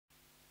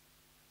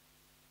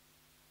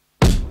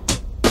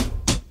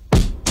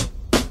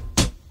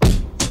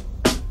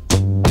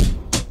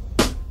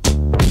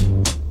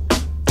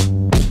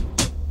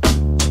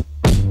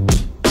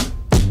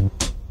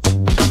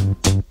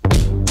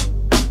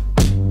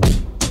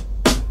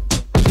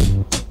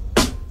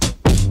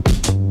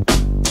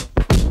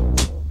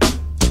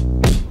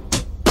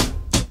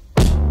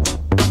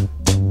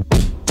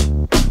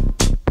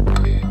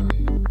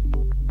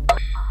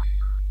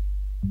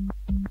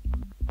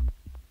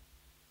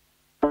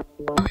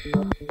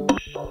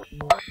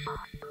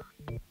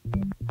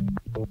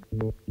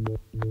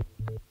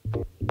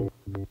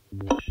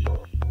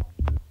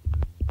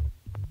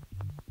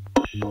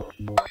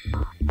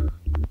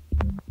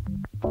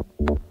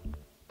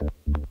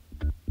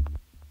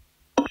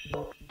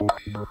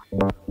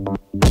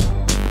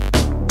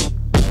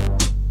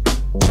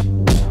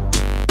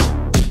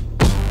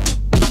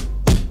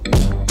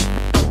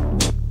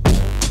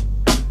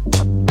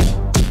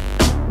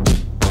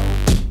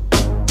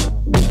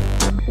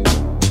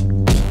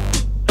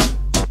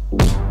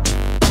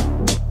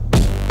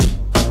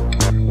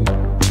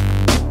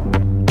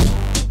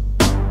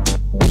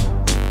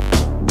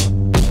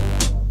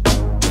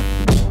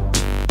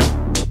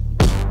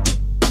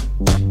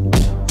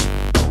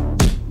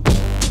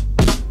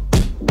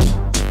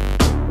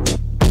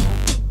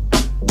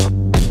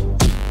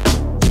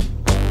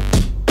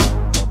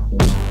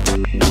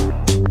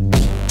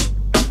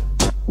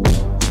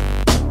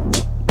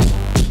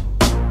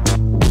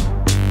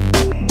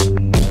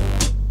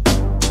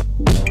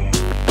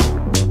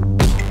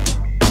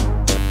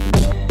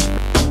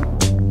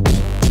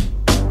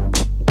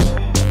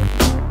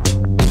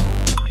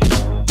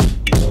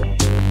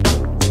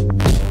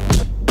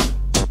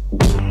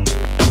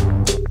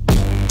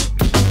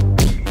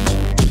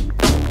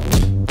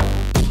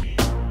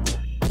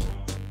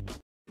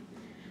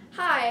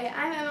Hi,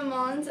 I'm Emma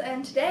Mullins,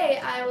 and today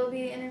I will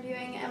be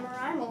interviewing Emma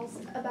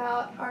Reimels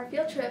about our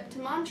field trip to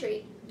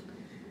Montreat.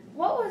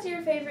 What was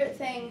your favorite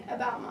thing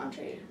about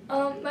Montreat?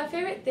 My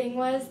favorite thing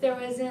was there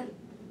wasn't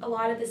a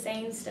lot of the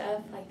same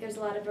stuff. Like there's a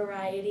lot of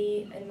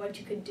variety in what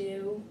you could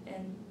do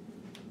and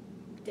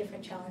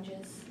different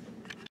challenges.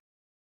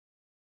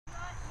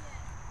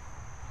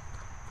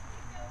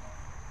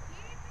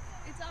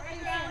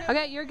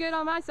 Okay, you're good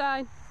on my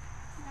side.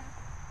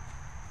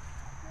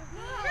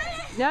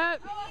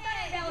 Nope.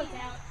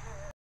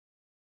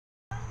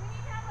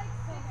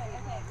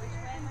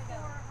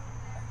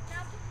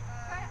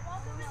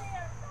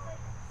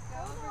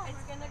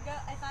 It's gonna go,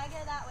 if I go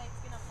that way,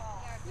 it's gonna fall.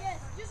 Yes,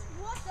 just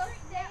walk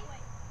straight that way.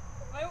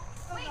 Wait,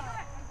 go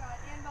ahead.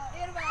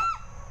 Annabelle.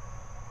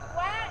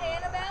 Wow,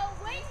 Annabelle.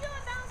 Wait till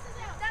it bounces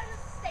out. That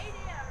just stay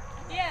there.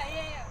 Yeah.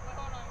 Wait,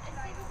 hold on.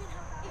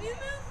 If you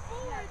move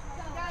forward,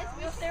 guys,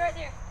 We'll stay right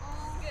there.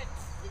 Good.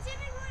 the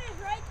tipping point is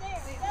right there.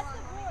 That's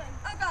the board.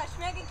 Oh gosh,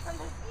 Megan, come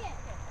on.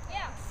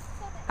 Yeah.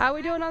 How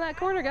we doing on that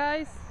corner,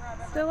 guys?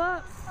 Still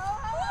up?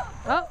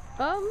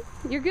 Oh,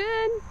 you're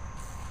good.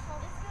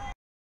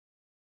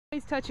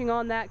 He's touching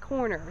on that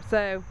corner,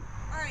 so.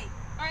 Alright,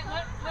 let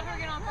her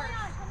get on first.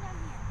 Come down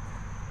here.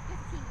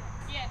 15.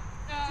 Yeah.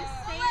 Just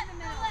stay in the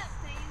middle.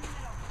 Stay in the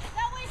middle.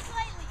 That way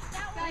slightly.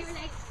 That way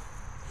slightly.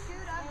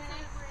 Shoot up so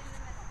that we're in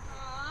the middle.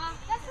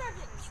 That's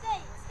perfect.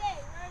 Stay.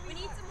 We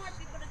need some more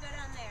people to go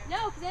down there.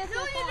 No, because that's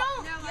you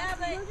don't. Yeah,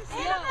 but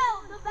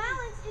Annabelle, the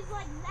balance is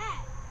like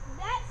that.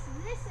 That's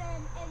this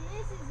end, and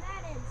this is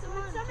that end. So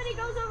when somebody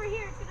goes over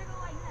here, it's gonna go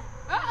like that.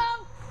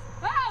 Uh-oh!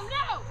 Oh,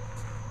 no!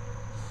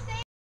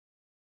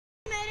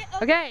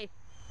 Okay.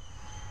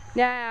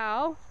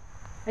 Now,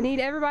 I need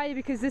everybody,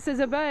 because this is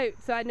a boat,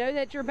 so I know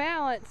that you're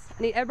balanced.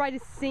 I need everybody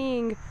to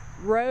sing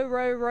row,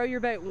 row, row your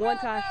boat one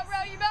time.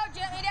 Row your boat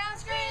gently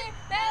downstream.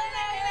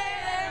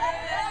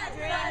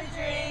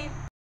 Dream.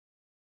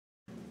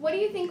 What do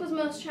you think was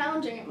most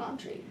challenging at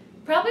Montreat?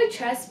 Probably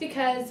trust,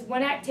 because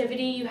one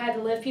activity you had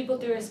to lift people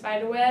through a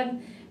spider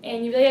web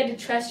and you really had to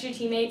trust your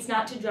teammates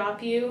not to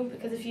drop you,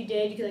 because if you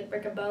did you could like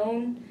break a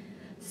bone.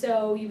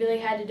 So you really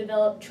had to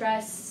develop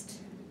trust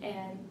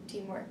and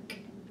teamwork.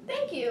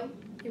 Thank you.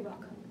 You're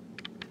welcome.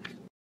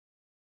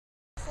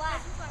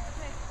 Slack.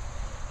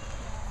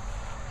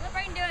 Let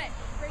Brayden do it.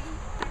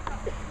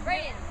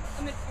 Brayden.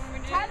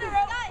 Tie the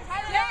rope. Guys,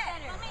 tie the rope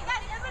better.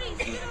 Guys, everybody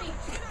shoot at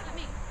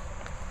me.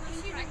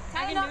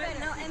 Tie the rope better.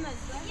 No, Emma's.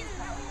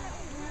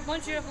 One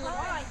shoot up a little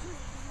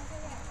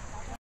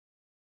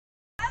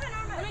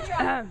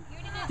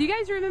Do you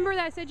guys remember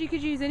that I said you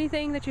could use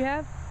anything that you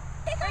have?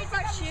 Take off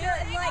our shoe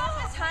and like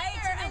tie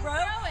it to the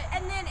rope,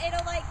 and then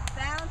it'll like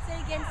bounce it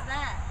against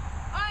that.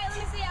 Alright, let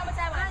me see how much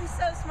I I'm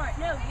so smart.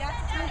 No, you have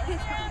to tie it.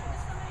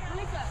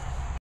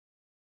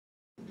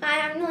 Hi,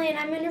 I'm Millie, and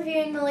I'm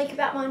interviewing Malik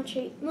about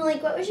Montreat.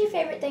 Malik, what was your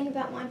favorite thing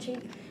about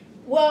Montreat?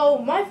 Well,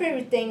 my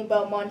favorite thing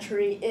about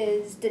Montreat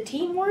is the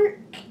teamwork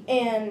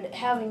and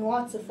having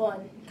lots of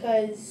fun,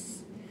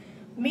 because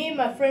me and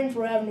my friends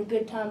were having a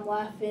good time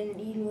laughing,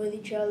 eating with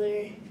each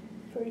other.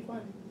 Pretty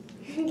fun.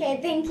 Okay,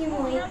 thank you,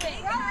 Malik.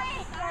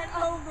 Start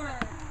over.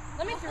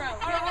 Let me throw.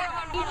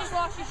 You just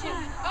lost your shoe.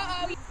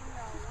 Uh-oh.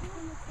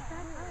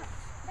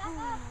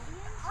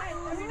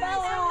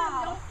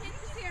 Don't hit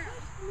the serum.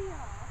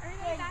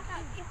 Everybody back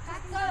up.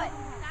 Back up.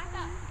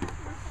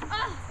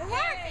 It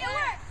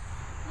worked.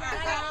 I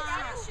got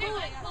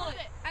Pull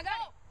it. I got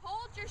it.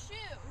 Hold your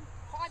shoe.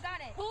 I got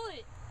it. Pull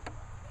it.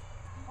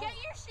 Get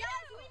your shoe.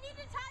 Guys, we need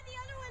to tie the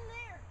other one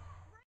there.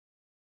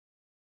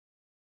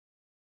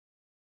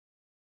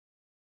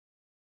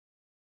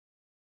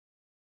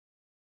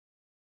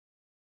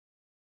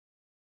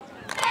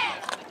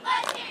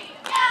 Let's hear you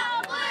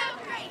yell, blue,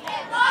 green,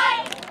 and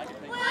white.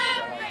 Blue,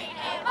 green,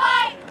 and white.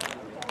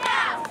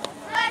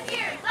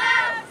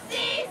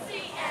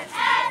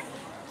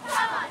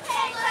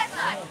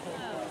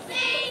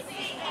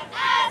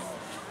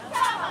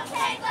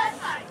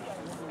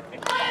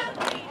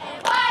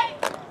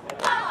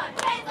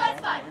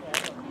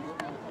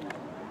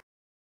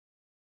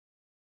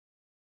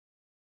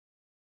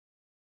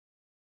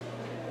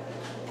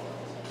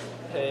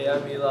 Hey,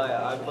 I'm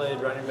Eli. I played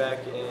running back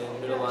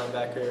and middle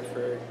linebacker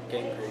for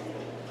Game Creek.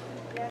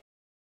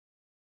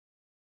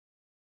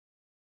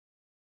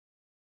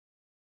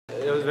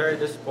 It was very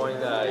disappointing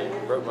that I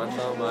broke my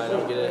thumb. I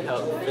don't get to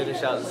help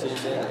finish out the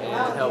season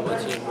and help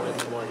my team win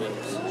some more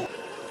games.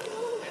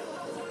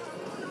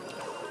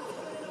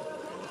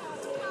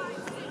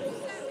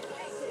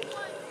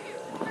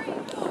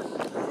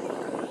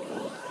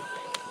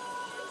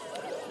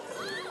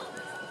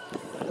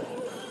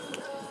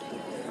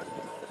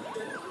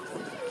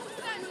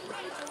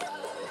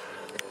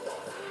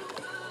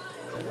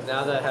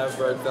 Now that I have a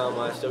broke thumb,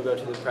 I still go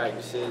to the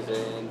practices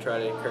and try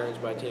to encourage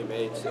my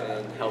teammates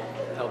and help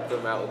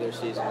them out with their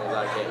season as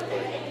I can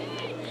play.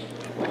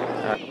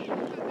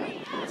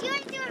 Do you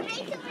want to do a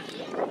race over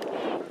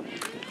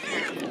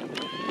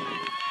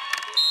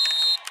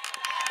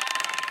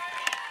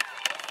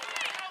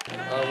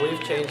here?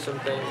 We've changed some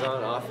things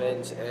on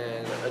offense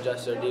and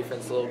adjusted our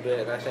defense a little bit,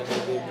 and I think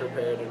we'll be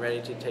prepared and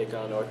ready to take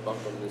on North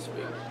Buncombe this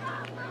week.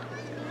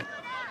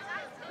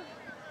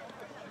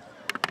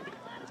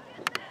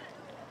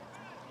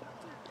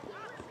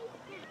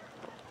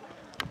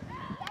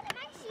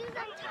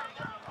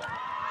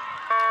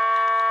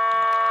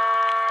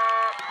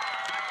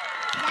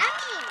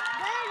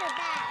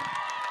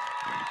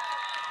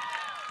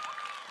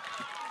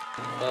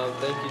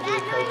 Thank you to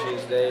the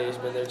coaches. They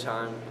spend their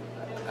time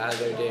out of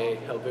their day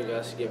helping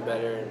us get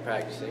better and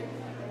practicing.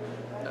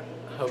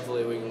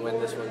 Hopefully we can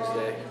win this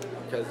Wednesday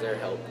because of their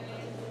help.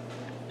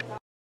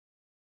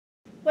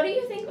 What do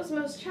you think was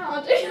most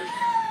challenging?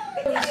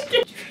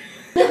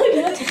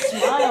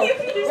 Smile.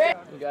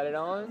 You got it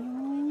on?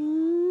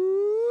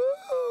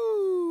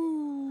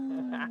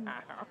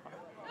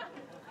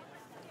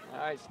 All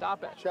right,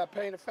 stop it. Should I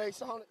paint a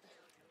face on it?